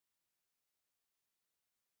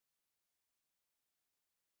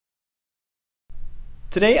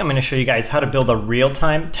Today I'm going to show you guys how to build a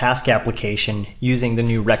real-time task application using the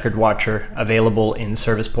new Record Watcher available in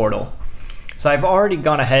Service Portal. So I've already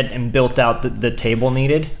gone ahead and built out the table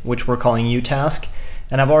needed, which we're calling UTask,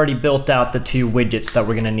 and I've already built out the two widgets that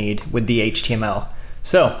we're going to need with the HTML.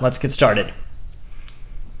 So let's get started.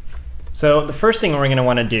 So the first thing we're going to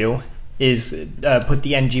want to do is put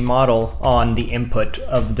the ng model on the input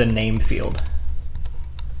of the name field.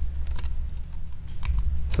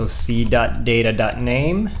 So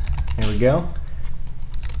c.data.name, there we go.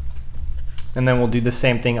 And then we'll do the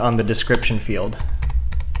same thing on the description field.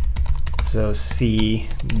 So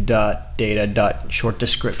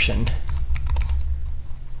c.data.shortDescription.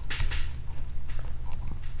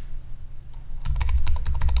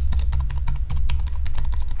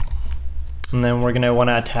 And then we're going to want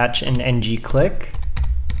to attach an ng click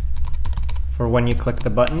for when you click the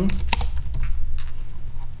button.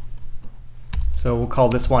 So we'll call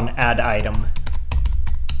this one add item.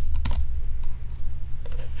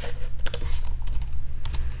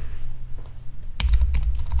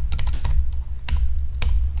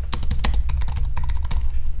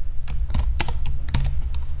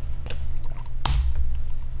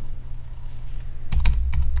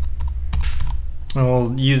 And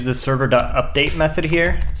we'll use the server.update method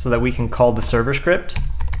here so that we can call the server script.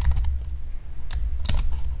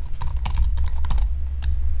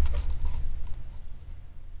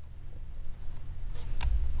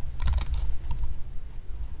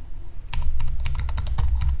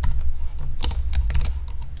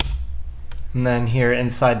 And then here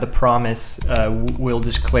inside the promise, we'll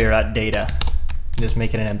just clear out data, just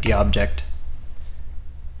make it an empty object.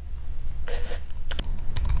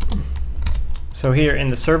 So here in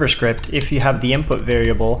the server script, if you have the input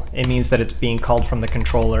variable, it means that it's being called from the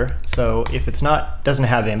controller. So if it's doesn't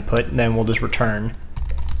have input, then we'll just return.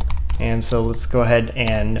 And so let's go ahead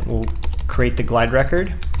and we'll create the glide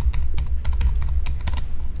record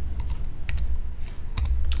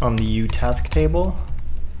on the UTask table.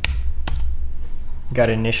 Got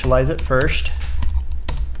to initialize it first.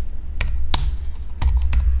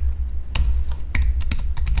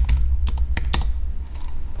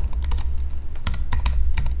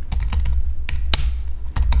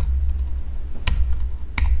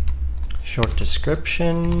 Short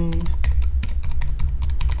description.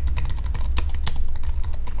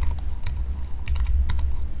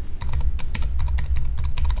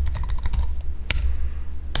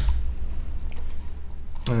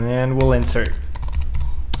 And then we'll insert.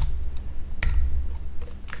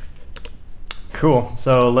 Cool,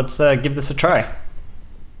 so let's give this a try.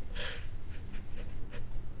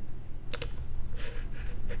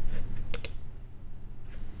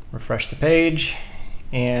 Refresh the page,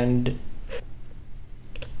 and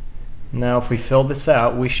now if we fill this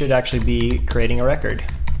out, we should actually be creating a record.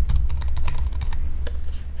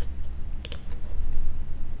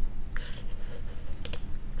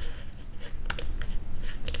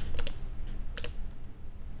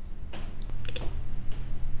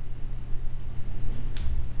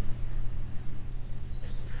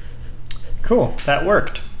 Cool, that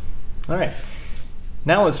worked. All right,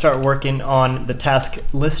 now let's start working on the task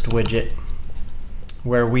list widget,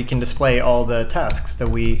 where we can display all the tasks that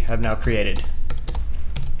we have now created.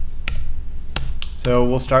 So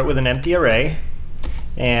we'll start with an empty array,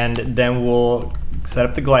 and then we'll set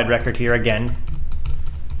up the glide record here again,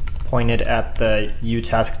 pointed at the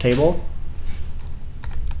UTask table.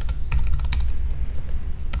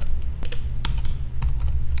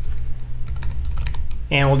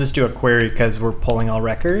 And we'll just do a query because we're pulling all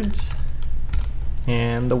records,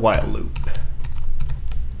 and the while loop.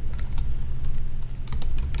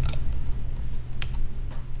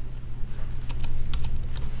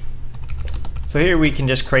 So here we can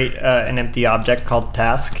just create an empty object called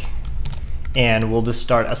task, and we'll just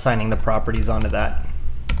start assigning the properties onto that.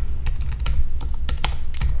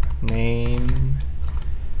 Name.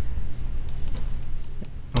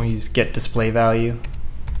 We'll use get display value.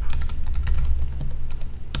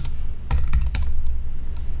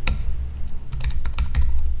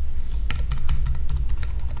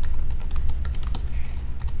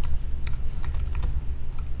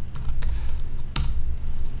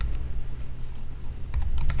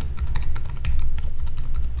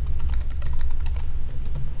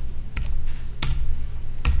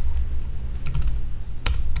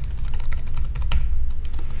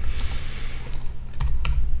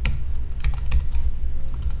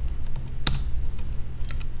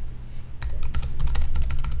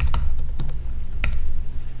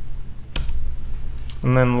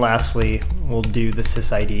 And then lastly, we'll do the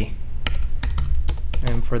sysid.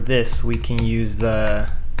 And for this, we can use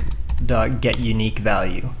the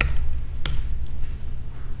 .getUniqueValue.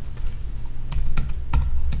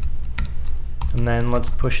 And then let's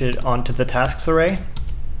push it onto the tasks array.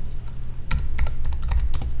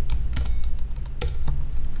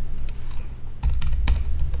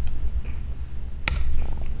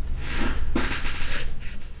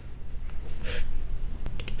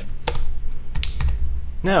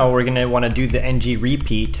 Now we're going to want to do the ng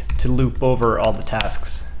repeat to loop over all the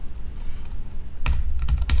tasks.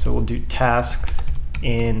 So we'll do tasks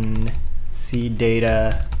in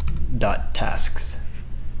cdata.tasks.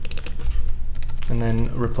 And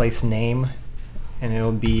then replace name, and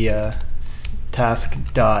it'll be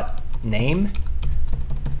task.name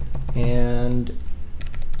and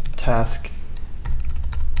task.short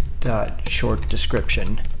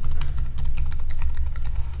description.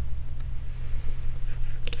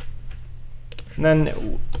 And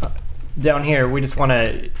then down here, we just want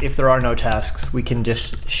to, if there are no tasks, we can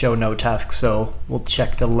just show no tasks. So we'll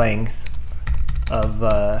check the length of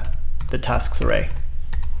the tasks array.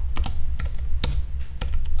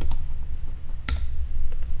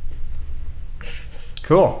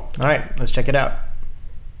 Cool. All right, let's check it out.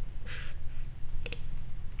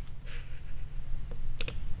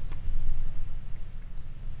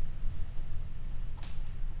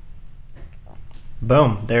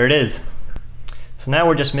 Boom, there it is. So now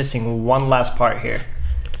we're just missing one last part here,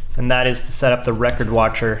 and that is to set up the record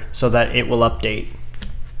watcher so that it will update.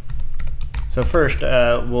 So first,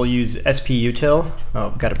 we'll use sputil. Oh,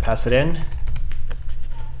 got to pass it in.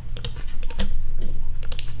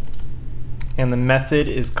 And the method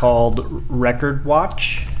is called record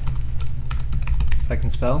watch, if I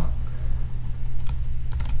can spell.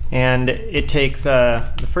 And it takes,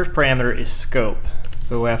 the first parameter is scope,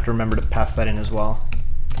 so we have to remember to pass that in as well.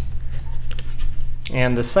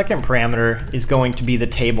 And the second parameter is going to be the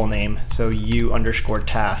table name, so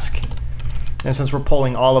u_task. And since we're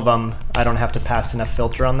pulling all of them, I don't have to pass enough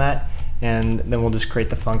filter on that, and then we'll just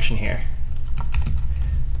create the function here.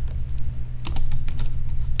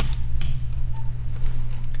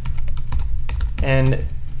 And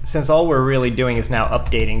since all we're really doing is now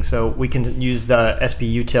updating, so we can use the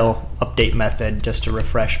sputil update method just to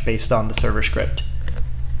refresh based on the server script.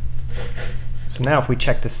 So now if we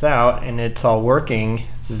check this out and it's all working,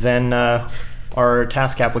 then our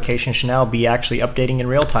task application should now be actually updating in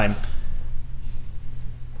real time.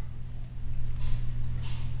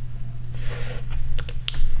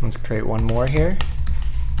 Let's create one more here.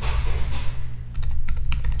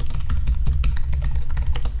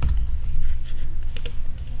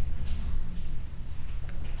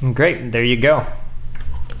 Great, there you go.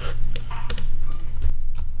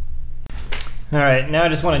 All right, now I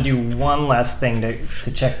just want to do one last thing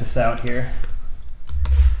to check this out here.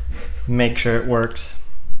 Make sure it works.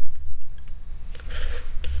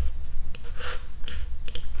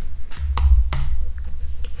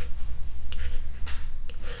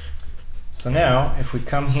 So now, if we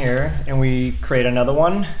come here and we create another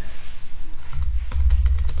one,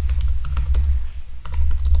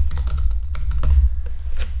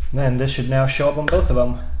 then this should now show up on both of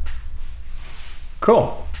them.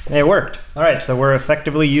 Cool. It worked. All right, so we're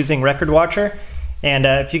effectively using Record Watcher. And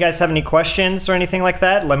if you guys have any questions or anything like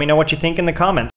that, let me know what you think in the comments.